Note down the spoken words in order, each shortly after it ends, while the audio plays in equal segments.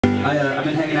I've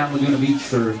been hanging out in Laguna Beach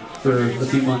for a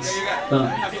few months,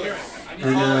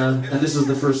 and this was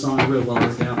the first song I wrote while I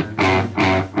was down there.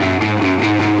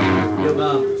 Yo,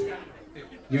 Bob,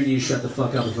 you're gonna need to shut the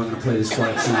fuck up if I'm gonna play this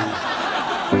quiet song.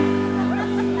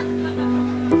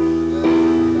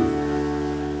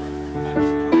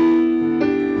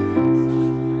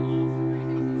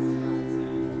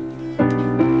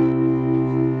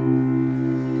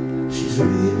 She's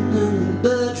reading in the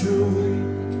bedroom,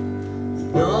 the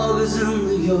dog is in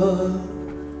the yard,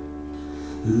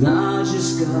 and I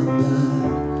just got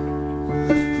back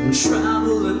from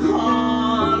traveling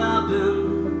hard. I've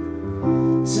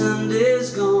been 10 days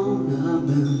gone, I've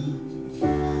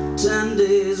been 10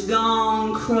 days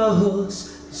gone across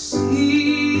the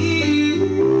sea.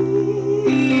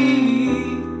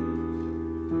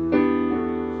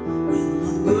 With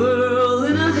my girl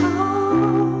in a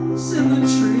house in the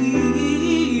trees.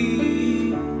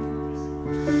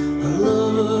 I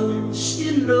love her, she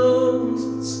knows,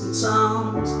 but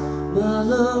sometimes my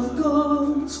love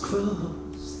goes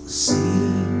across the sea.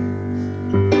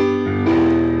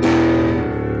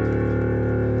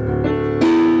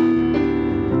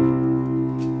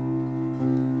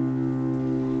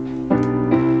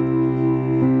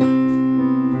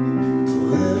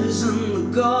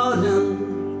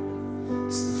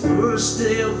 First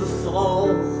day of the fall,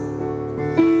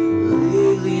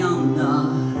 lately I'm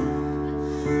not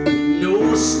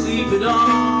no sleep at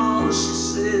all. She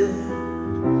said,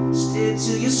 stay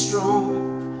till you're strong,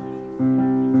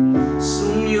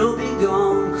 soon you'll be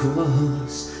gone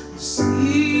across the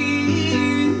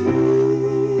sea.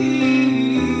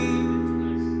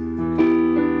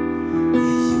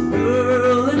 With your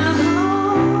girl in a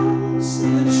house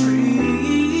in the trees.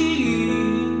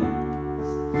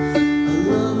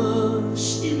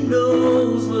 She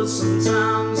knows, but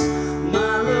sometimes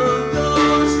my love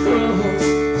goes across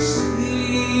the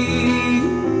sea.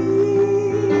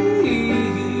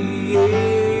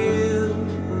 Yeah.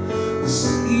 The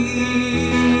sea.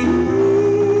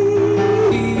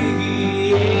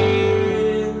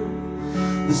 Yeah.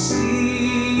 The sea.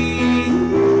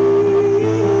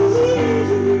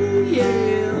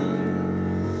 Yeah.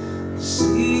 The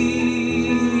sea.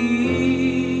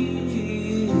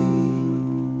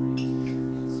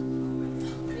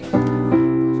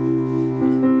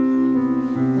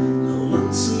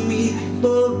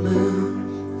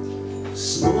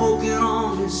 Smoking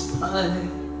on his pipe,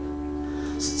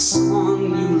 said, son,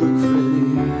 you look ready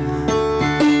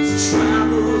to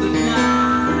travel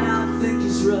tonight. I think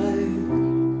he's right.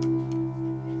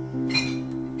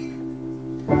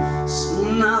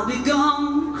 Soon I'll be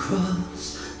gone across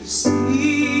the sea.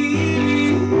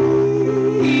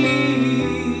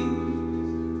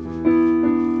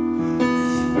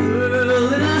 Girl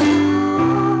in a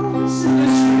house in the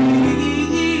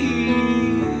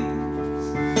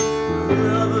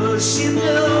she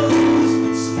knows,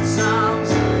 but sometimes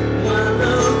my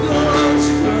love goes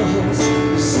across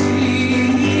the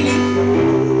sea.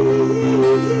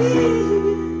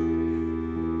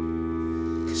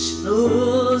 'Cause she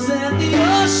knows that the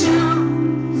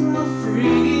oceans are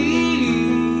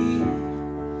free,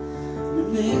 and it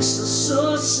makes her so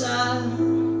sad,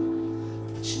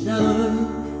 but she never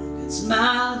gets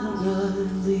mad when I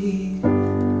leave.